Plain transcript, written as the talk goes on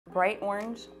bright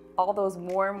orange, all those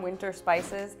warm winter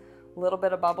spices, a little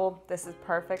bit of bubble. This is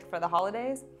perfect for the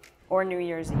holidays or New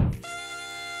Year's Eve.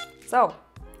 So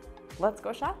let's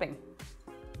go shopping.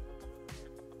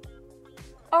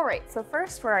 All right, so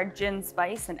first for our gin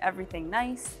spice and everything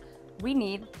nice, we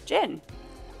need gin.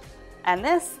 And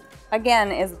this,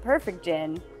 again, is the perfect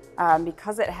gin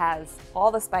because it has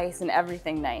all the spice and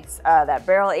everything nice. That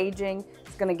barrel aging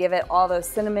is gonna give it all those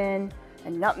cinnamon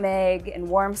and nutmeg and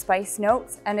warm spice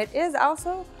notes. And it is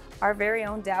also our very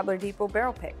own Dabbler Depot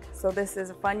barrel pick. So this is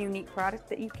a fun, unique product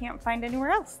that you can't find anywhere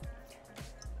else.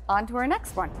 On to our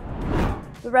next one.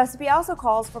 The recipe also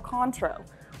calls for Cointreau.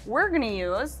 We're gonna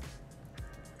use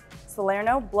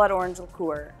Solerno blood orange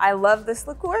liqueur. I love this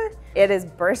liqueur. It is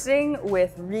bursting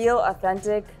with real,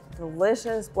 authentic,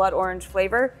 delicious blood orange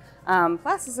flavor.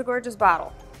 Plus it's a gorgeous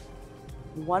bottle.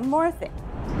 One more thing.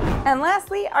 And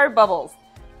lastly, our bubbles.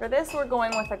 For this, we're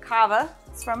going with a cava.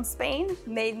 It's from Spain,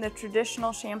 made in the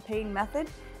traditional champagne method.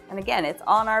 And again, it's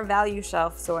on our value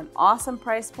shelf, so an awesome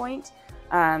price point.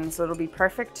 So it'll be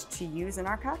perfect to use in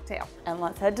our cocktail. And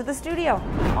let's head to the studio.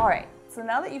 All right. So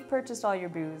now that you've purchased all your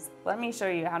booze, let me show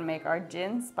you how to make our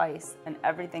gin, spice, and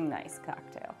everything nice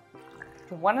cocktail.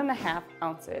 So 1.5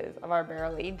 ounces of our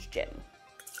barrel-aged gin.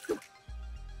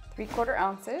 3/4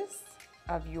 ounces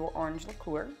of your orange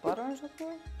liqueur, blood orange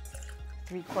liqueur.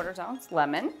 3/4 ounce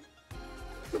lemon.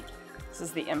 This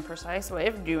is the imprecise way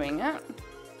of doing it.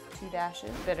 2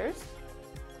 dashes bitters.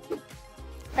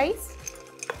 Ice.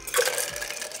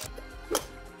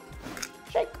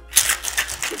 Shake.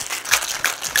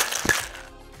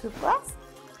 Coupe glass,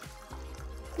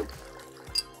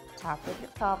 top with your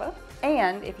cava,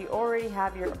 and if you already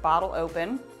have your bottle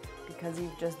open because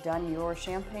you've just done your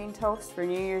champagne toast for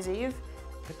New Year's Eve,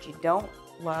 but you don't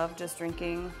love just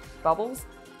drinking bubbles,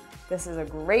 this is a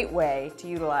great way to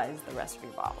utilize the rest of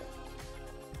your bottle.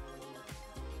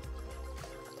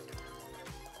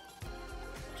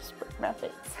 Just break my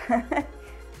face.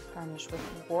 Garnish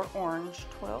with your orange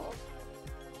twill.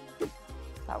 Is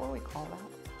that what we call that?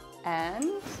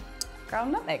 And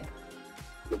ground nutmeg.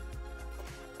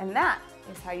 And that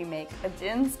is how you make a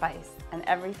gin spice and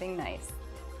everything nice.